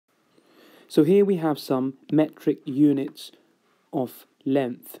So here we have some metric units of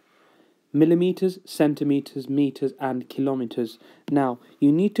length. Millimeters, centimeters, meters, and kilometers. Now,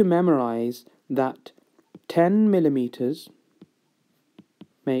 you need to memorize that 10 millimeters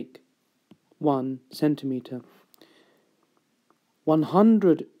make 1 centimeter.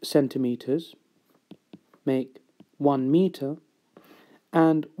 100 centimeters make 1 meter.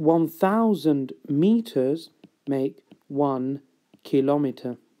 And 1000 meters make 1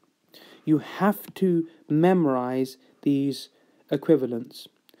 kilometer. You have to memorize these equivalents.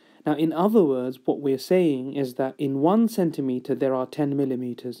 Now, in other words, what we're saying is that in 1 centimeter there are 10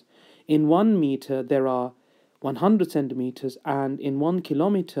 millimeters, in 1 meter there are 100 centimeters, and in 1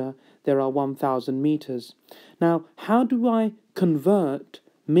 kilometer there are 1000 meters. Now, how do I convert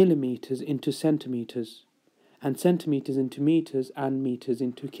millimeters into centimeters, and centimeters into meters, and meters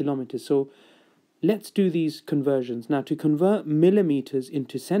into kilometers? So let's do these conversions. Now, to convert millimeters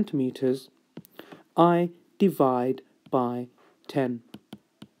into centimeters, I divide by 10.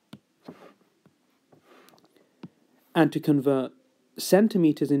 And to convert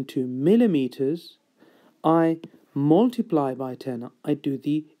centimeters into millimeters, I multiply by 10. I do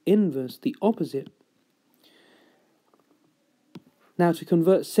the inverse, the opposite. Now, to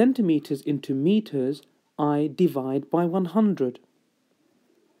convert centimeters into meters, I divide by 100.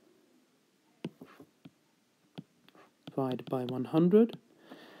 Divide by 100.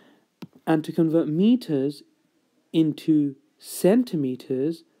 And to convert meters into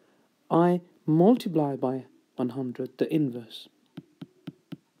centimeters, I multiply by 100, the inverse.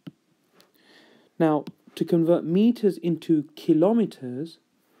 Now, to convert meters into kilometers,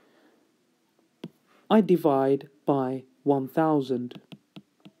 I divide by 1000.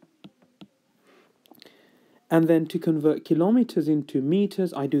 And then to convert kilometers into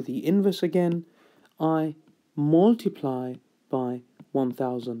meters, I do the inverse again. I multiply by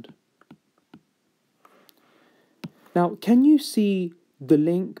 1000. Now, can you see the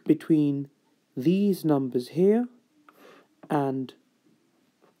link between these numbers here and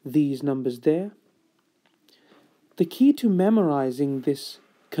these numbers there? The key to memorizing this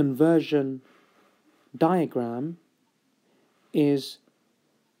conversion diagram is,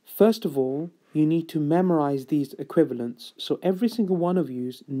 first of all, you need to memorize these equivalents. So every single one of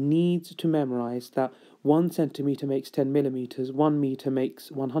you needs to memorize that 1 centimeter makes 10 millimeters, 1 meter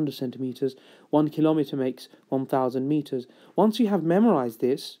makes 100 centimeters, 1 kilometer makes 1000 meters. Once you have memorized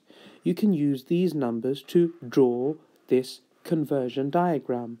this, you can use these numbers to draw this conversion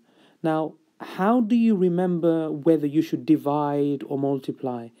diagram. Now, how do you remember whether you should divide or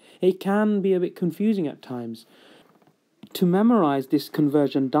multiply? It can be a bit confusing at times. To memorize this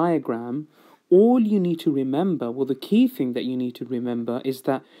conversion diagram, all you need to remember, well, the key thing that you need to remember is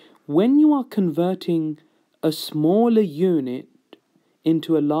that when you are converting a smaller unit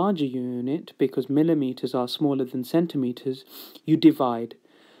into a larger unit, because millimeters are smaller than centimeters, you divide.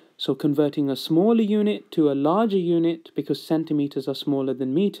 So converting a smaller unit to a larger unit, because centimeters are smaller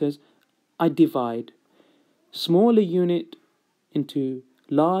than meters, I divide. Smaller unit into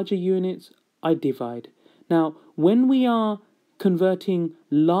larger units, I divide. Now, when we are converting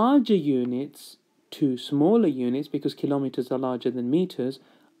larger units to smaller units, because kilometers are larger than meters,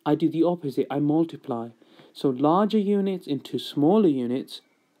 I do the opposite, I multiply. So larger units into smaller units,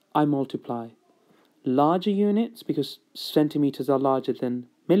 I multiply. Larger units, because centimeters are larger than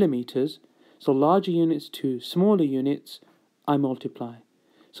millimeters, so larger units to smaller units, I multiply.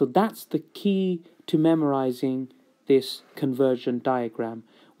 So that's the key to memorizing this conversion diagram.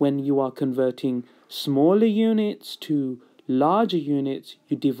 When you are converting smaller units to larger units,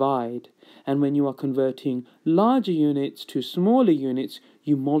 you divide. And when you are converting larger units to smaller units,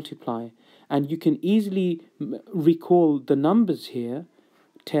 you multiply. And you can easily recall the numbers here,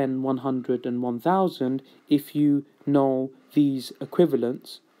 10, 100, and 1000, if you know these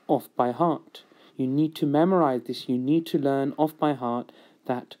equivalents off by heart. You need to memorize this. You need to learn off by heart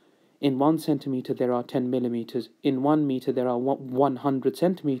that in 1 centimeter there are 10 millimeters, in 1 meter there are 100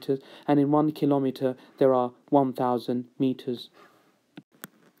 centimeters, and in 1 kilometer there are 1000 meters.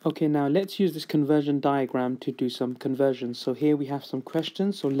 Okay, now let's use this conversion diagram to do some conversions. So here we have some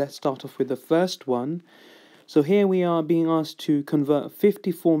questions. So let's start off with the first one. So here we are being asked to convert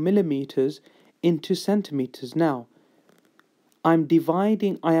 54 millimeters into centimeters. Now, I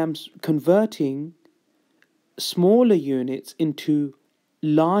am converting smaller units into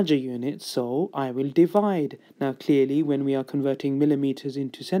larger units, so I will divide. Now, clearly, when we are converting millimeters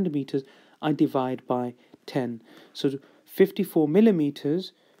into centimeters, I divide by 10. So 54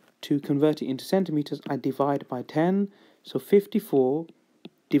 millimeters, to convert it into centimeters, I divide by 10. So 54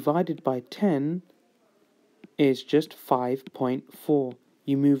 divided by 10 is just 5.4.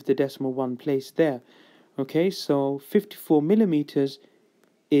 you move the decimal one place there. Okay, so 54 millimeters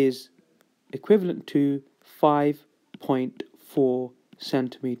is equivalent to 5.4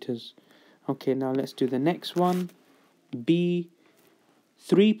 centimeters. Okay, now let's do the next one. B,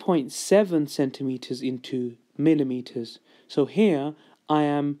 3.7 centimeters into millimeters. So here I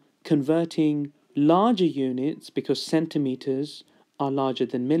am converting larger units, because centimeters are larger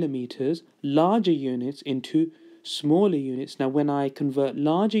than millimeters, larger units into smaller units. Now when I convert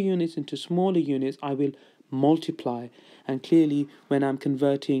larger units into smaller units, I will multiply, and clearly when I'm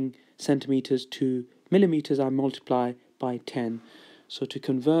converting centimeters to millimeters, I multiply by 10. So to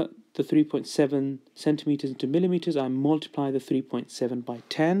convert the 3.7 centimeters into millimeters, I multiply the 3.7 by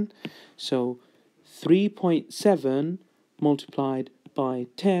 10. So 3.7 multiplied by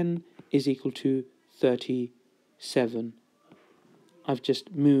 10 is equal to 37. I've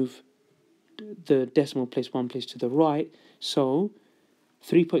just moved the decimal place one place to the right. So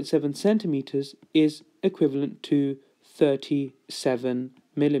 3.7 centimeters is equivalent to 37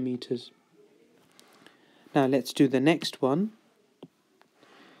 millimeters. Now let's do the next one.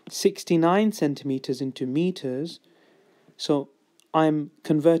 69 centimeters into meters. So I'm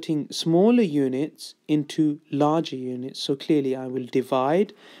converting smaller units into larger units. So clearly I will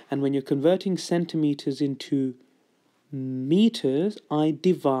divide. And when you're converting centimeters into meters, I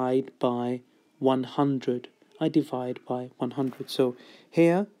divide by 100. I divide by 100. So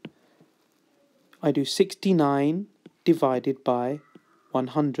here I do 69 divided by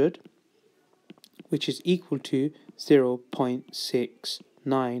 100, which is equal to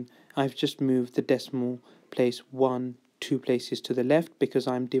 0.69. I've just moved the decimal place 2 places to the left because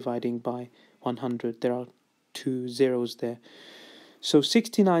I'm dividing by 100. There are 2 zeros there. So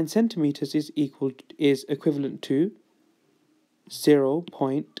 69 centimeters is equivalent to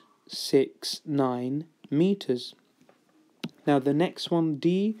 0.69 meters. Now the next one,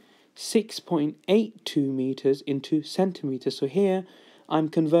 D, 6.82 meters into centimeters. So here I'm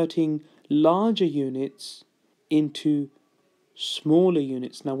converting larger units into smaller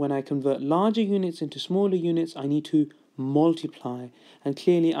units. Now when I convert larger units into smaller units, I need to multiply, and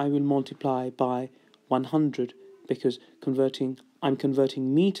clearly I will multiply by 100 because I'm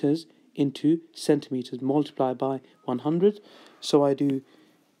converting meters into centimeters. Multiply by 100. So I do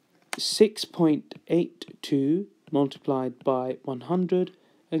 6.82 multiplied by 100,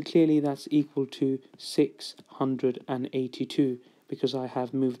 and clearly that's equal to 682 because I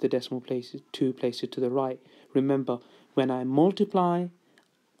have moved the decimal places 2 places to the right. Remember, when I multiply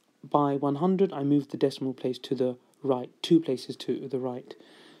by 100, I move the decimal place to the right, 2 places to the right.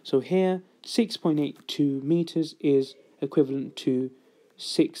 So here 6.82 meters is equivalent to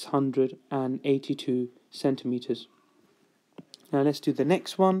 682 centimeters. Now let's do the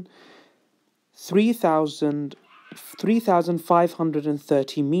next one.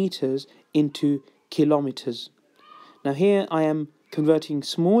 3,530 meters into kilometers. Now here I am converting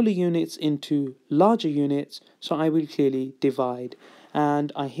smaller units into larger units, so I will clearly divide.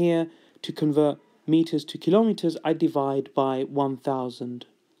 And here, to convert meters to kilometers, I divide by 1,000.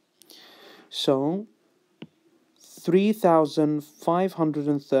 So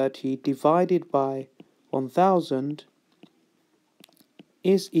 3,530 divided by 1,000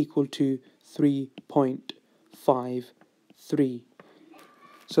 is equal to 3.53.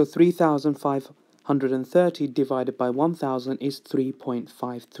 So 3,530 divided by 1,000 is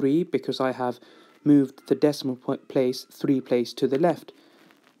 3.53 because I have moved the decimal place 3 places to the left.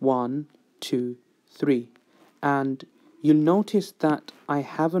 1, 2, 3. And you'll notice that I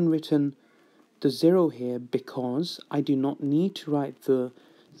haven't written the 0 here because I do not need to write the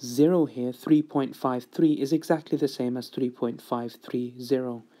 0 here. 3.53 is exactly the same as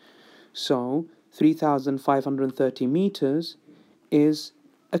 3.530. So 3,530 meters is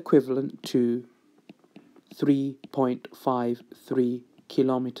equivalent to 3.53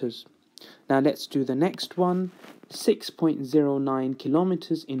 kilometers. Now let's do the next one. 6.09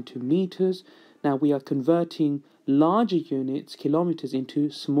 kilometers into meters. Now we are converting larger units, kilometers,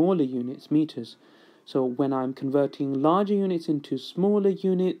 into smaller units, meters. So when I'm converting larger units into smaller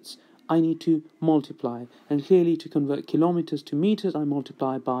units, I need to multiply. And clearly to convert kilometers to meters, I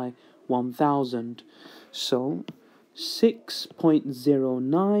multiply by 1,000. So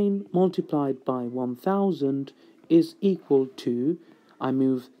 6.09 multiplied by 1,000 is equal to, I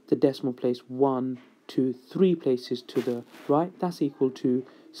move the decimal place 1, 2, 3 places to the right, that's equal to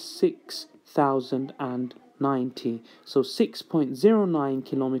 6,090. So 6.09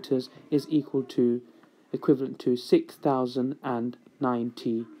 kilometers is equivalent to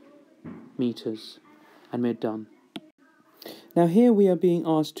 6,090 meters. And we're done. Now here we are being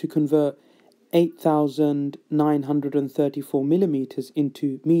asked to convert 8,934 millimeters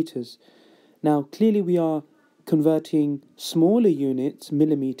into meters. Now, clearly we are converting smaller units,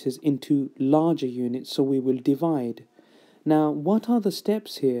 millimeters, into larger units, so we will divide. Now, what are the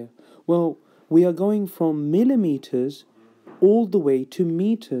steps here? Well, we are going from millimeters all the way to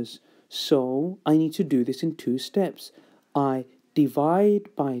meters, so I need to do this in 2 steps. I divide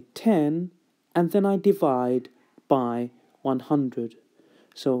by 10, and then I divide by 100.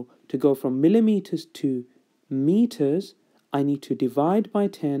 So to go from millimeters to meters, I need to divide by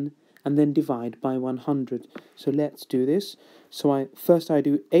 10 and then divide by 100. So let's do this. So first I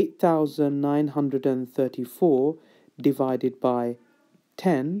do 8,934 divided by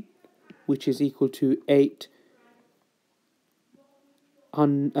 10, which is equal to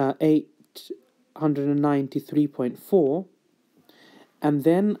 893.4, and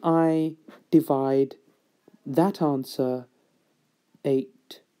then I divide that answer,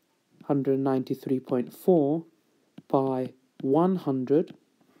 893.4, by 100,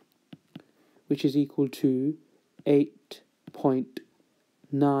 which is equal to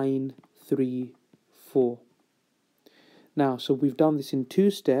 8.934. Now, so we've done this in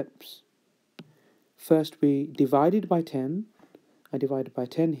 2 steps. First we divided by 10. I divided by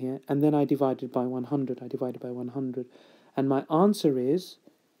 10 here, and then I divided by 100. I divided by 100. And my answer is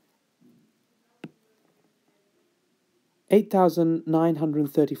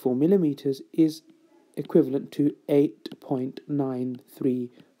 8,934 millimeters is equivalent to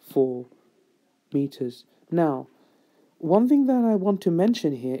 8.934 meters. Now, one thing that I want to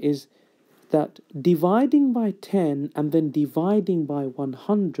mention here is that dividing by 10 and then dividing by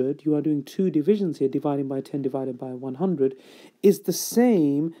 100, you are doing 2 divisions here, dividing by 10 divided by 100, is the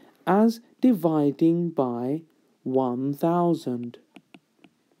same as dividing by 1,000.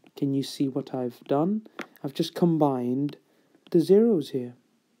 Can you see what I've done? I've just combined the zeros here.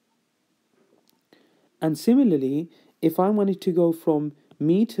 And similarly, if I wanted to go from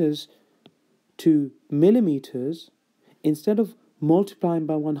meters to millimeters, instead of multiplying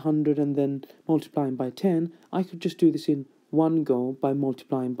by 100 and then multiplying by 10, I could just do this in one go by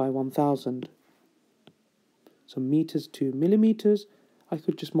multiplying by 1,000. So meters to millimeters, I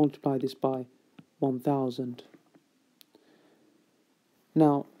could just multiply this by 1,000.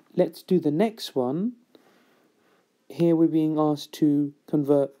 Now, let's do the next one. Here we're being asked to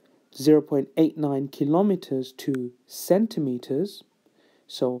convert 0.89 kilometers to centimeters.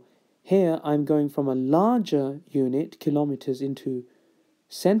 So here I'm going from a larger unit, kilometers, into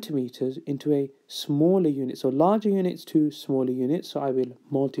centimeters, into a smaller unit. So larger units to smaller units, so I will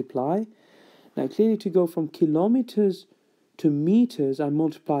multiply. Now clearly to go from kilometers to meters, I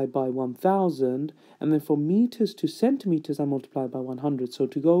multiply by 1,000, and then from meters to centimeters, I multiply by 100. So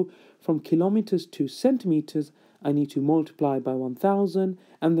to go from kilometers to centimeters, I need to multiply by 1,000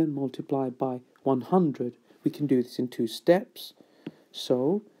 and then multiply by 100. We can do this in 2 steps.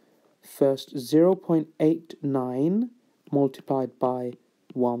 So first 0.89 multiplied by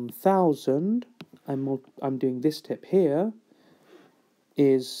 1,000, I'm doing this step here,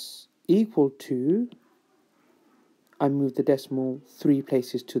 is equal to, I move the decimal 3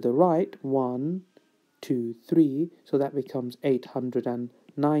 places to the right, 1, 2, 3, so that becomes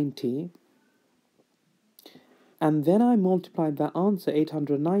 890. And then I multiply that answer,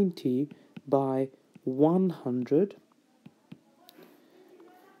 890, by 100,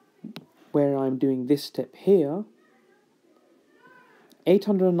 where I'm doing this step here.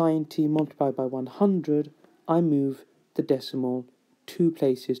 890 multiplied by 100, I move the decimal 2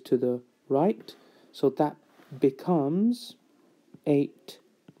 places to the right, so that becomes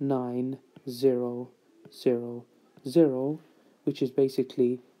 89000, which is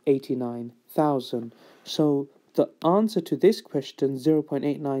basically 89,000. So the answer to this question,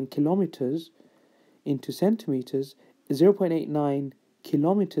 0.89 kilometers into centimeters, 0.89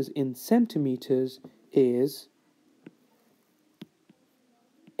 kilometers in centimeters is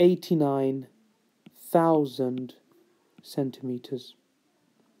 89,000 centimeters.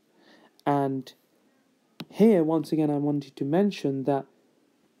 And here, once again, I wanted to mention that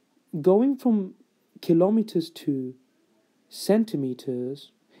going from kilometers to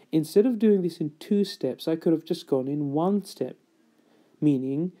centimeters, instead of doing this in 2 steps, I could have just gone in 1 step,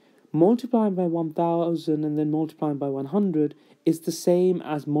 meaning multiplying by 1,000 and then multiplying by 100 is the same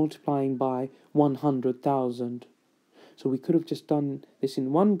as multiplying by 100,000. So we could have just done this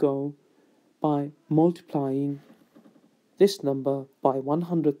in one go by multiplying this number by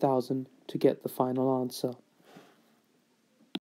 100,000 to get the final answer.